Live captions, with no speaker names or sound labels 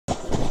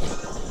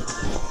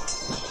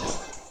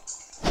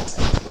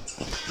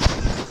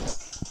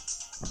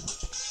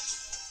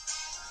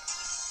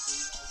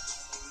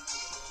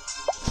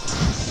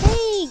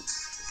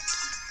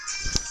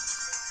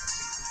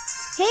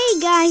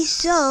guys,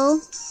 so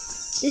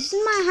this is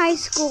my high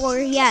score.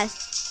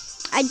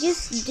 Yes, I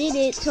just did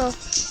it. So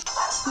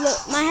look,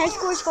 my high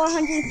score is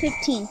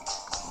 415.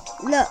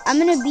 Look, I'm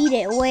gonna beat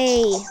it.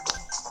 Wait,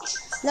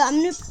 look,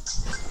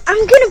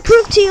 I'm gonna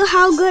prove to you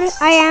how good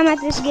I am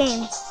at this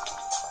game.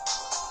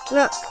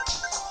 Look,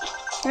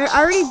 I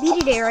already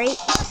beat it, right?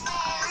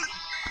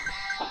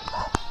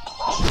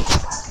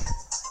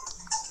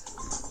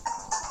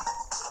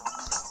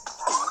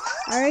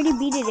 I already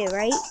beat it,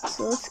 right?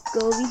 So let's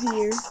go over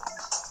here.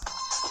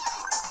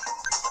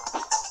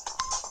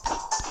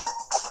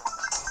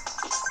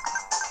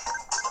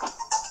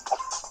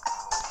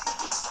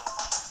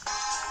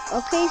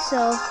 Okay,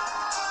 so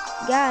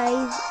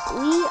guys,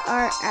 we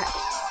are at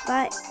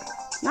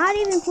not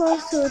even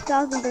close to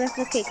 1,000, but that's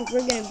okay because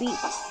we're gonna beat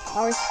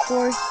our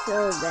score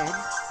so bad.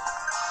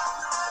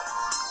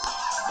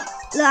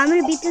 Look, I'm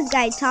gonna beat this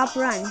guy top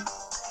run.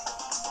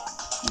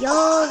 Yo,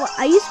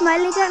 are you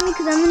smiling at me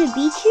because I'm gonna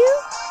beat you?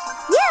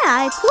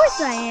 Yeah, of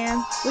course I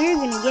am. We're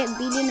gonna get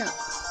beaten up.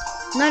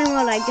 Not in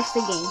real life, just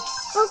the game.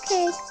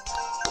 Okay.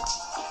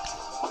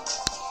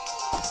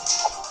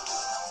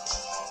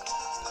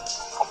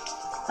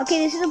 Okay,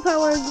 this is the part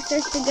where it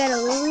starts to get a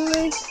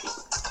little...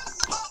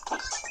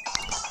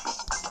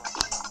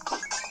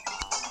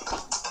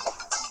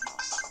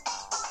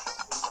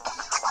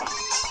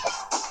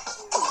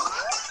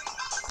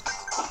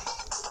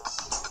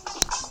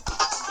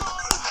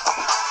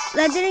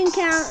 That didn't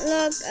count,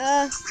 look,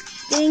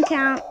 didn't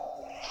count.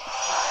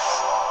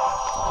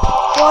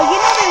 Well, you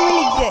know they're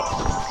really good,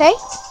 okay?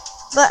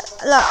 But,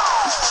 look.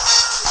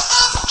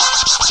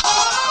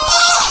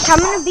 I'm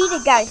gonna beat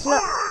it, guys,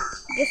 look.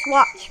 Just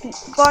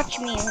watch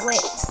me and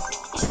wait.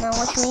 Now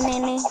watch me,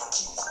 Nene.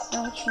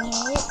 Now watch me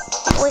and wait.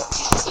 Wait.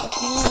 Watch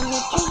me, Nene.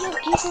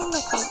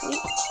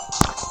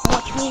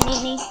 Watch me,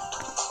 Nene.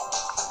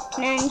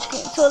 Now I'm just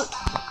gonna, so,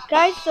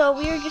 guys, so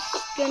we're just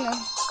gonna...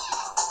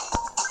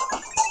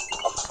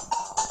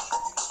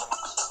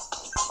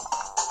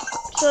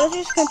 So let's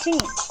just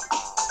continue,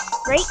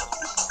 right?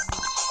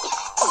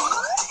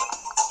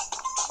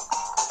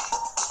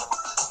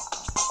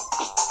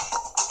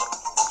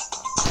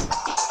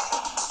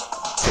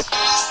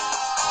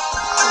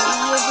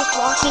 We're just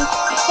walking.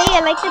 Hey,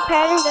 I like the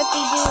patterns that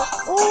they do.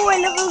 Oh, I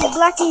love those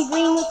black and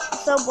green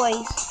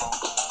subways.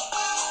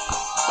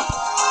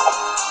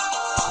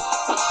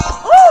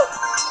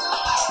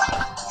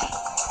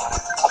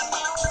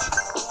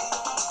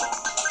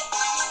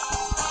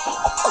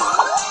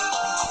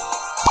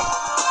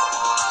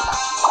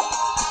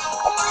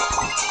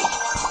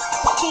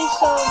 Okay,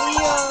 so we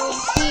are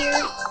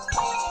here.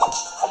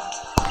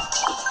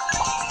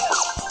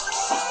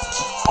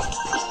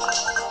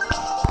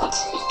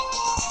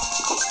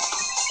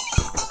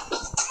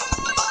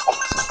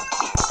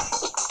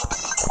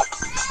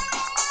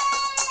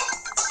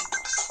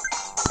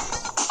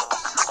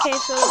 Okay,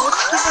 so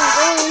let's keep on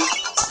going.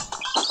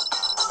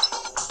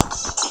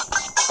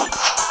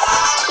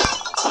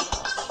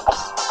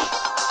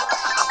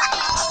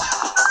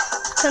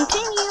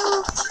 Continue.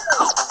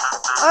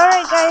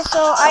 Alright guys,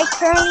 so I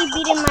currently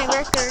beaten my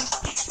record.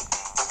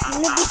 I'm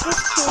gonna beat this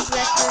kid's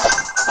record.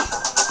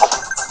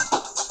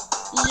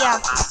 Yeah.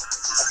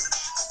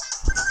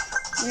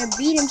 I'm gonna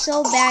beat him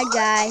so bad,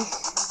 guys.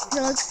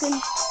 So let's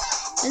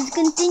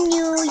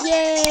continue.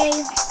 Yay.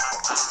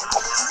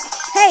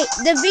 Hey,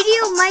 the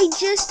video might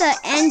just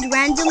end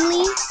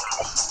randomly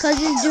because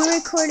it's due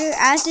recorder.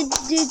 I have to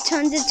do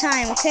tons of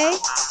time, okay?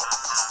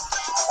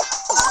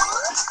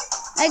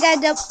 I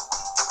got a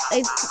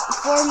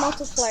 4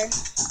 multiplier.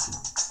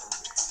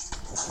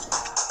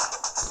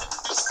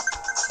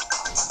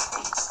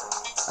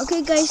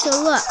 Okay guys, so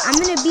look, I'm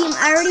gonna beat him.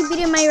 I already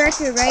beat my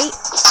record, right?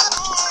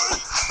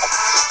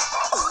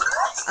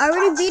 I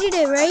already beat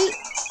it, right?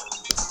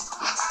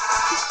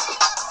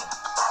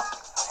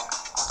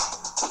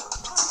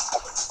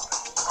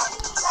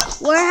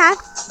 We're half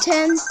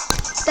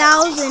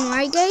 10,000,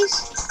 right guys?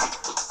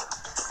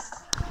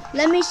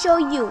 Let me show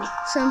you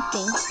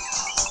something.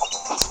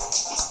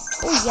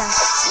 Oh yeah,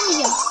 oh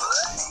yeah.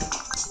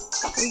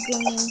 We're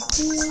going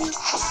here.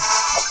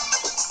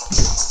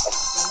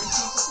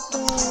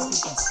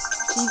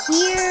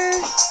 Here.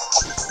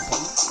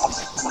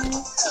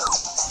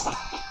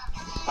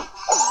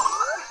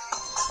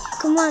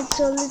 Come on,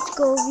 so let's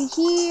go over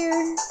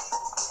here.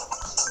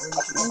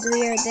 And we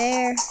are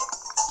there.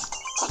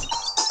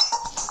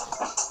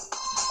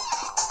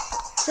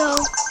 So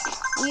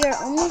we are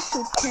almost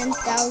to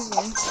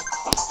 10,000.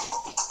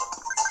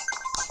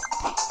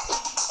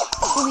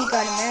 Oh, we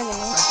got a magnet.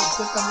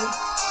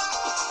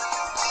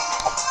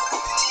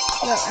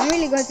 Look, I'm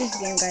really good at this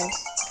game, guys.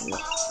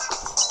 Look.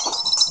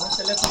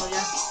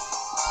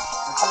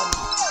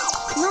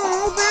 No,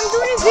 but I'm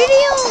doing a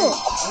video.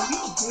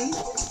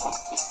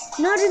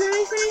 No, just let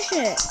me finish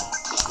it.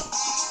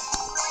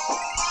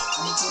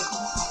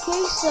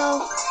 Okay, so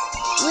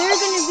we're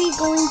gonna be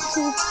going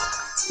to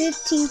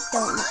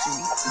 15,000.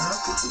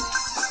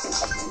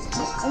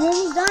 I'm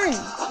almost done.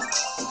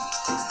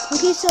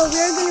 Okay, so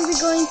we're gonna be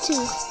going to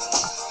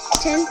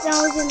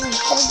 10,000 and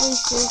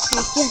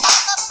 76. Yes.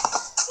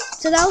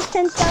 So that was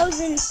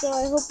 10,000. So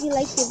I hope you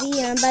liked the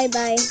video and bye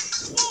bye.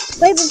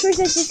 Wait, but first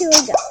let's just see what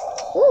we got.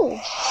 Ooh,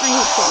 I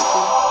hate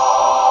Chelsea.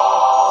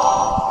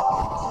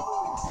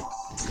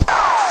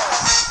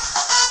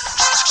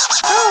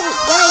 Oh,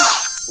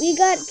 guys, we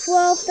got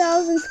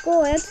 12,000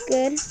 score. That's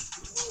good.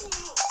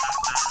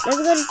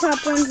 Let's go to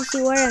top 1 to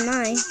see where am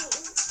I.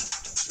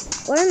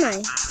 Where am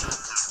I?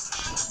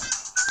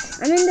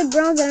 I'm in the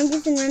bronze and I'm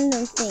just in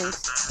random things.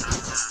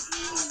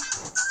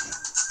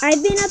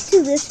 I've been up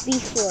to this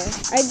before.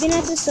 I've been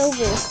at the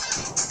silver.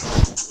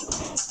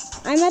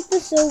 I'm at the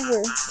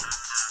silver.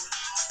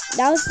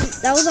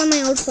 That was on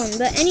my old phone.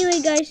 But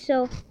anyway, guys,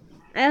 so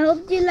I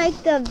hope you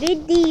liked the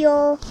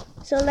video.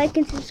 So like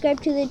and subscribe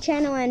to the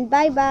channel and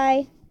bye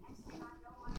bye.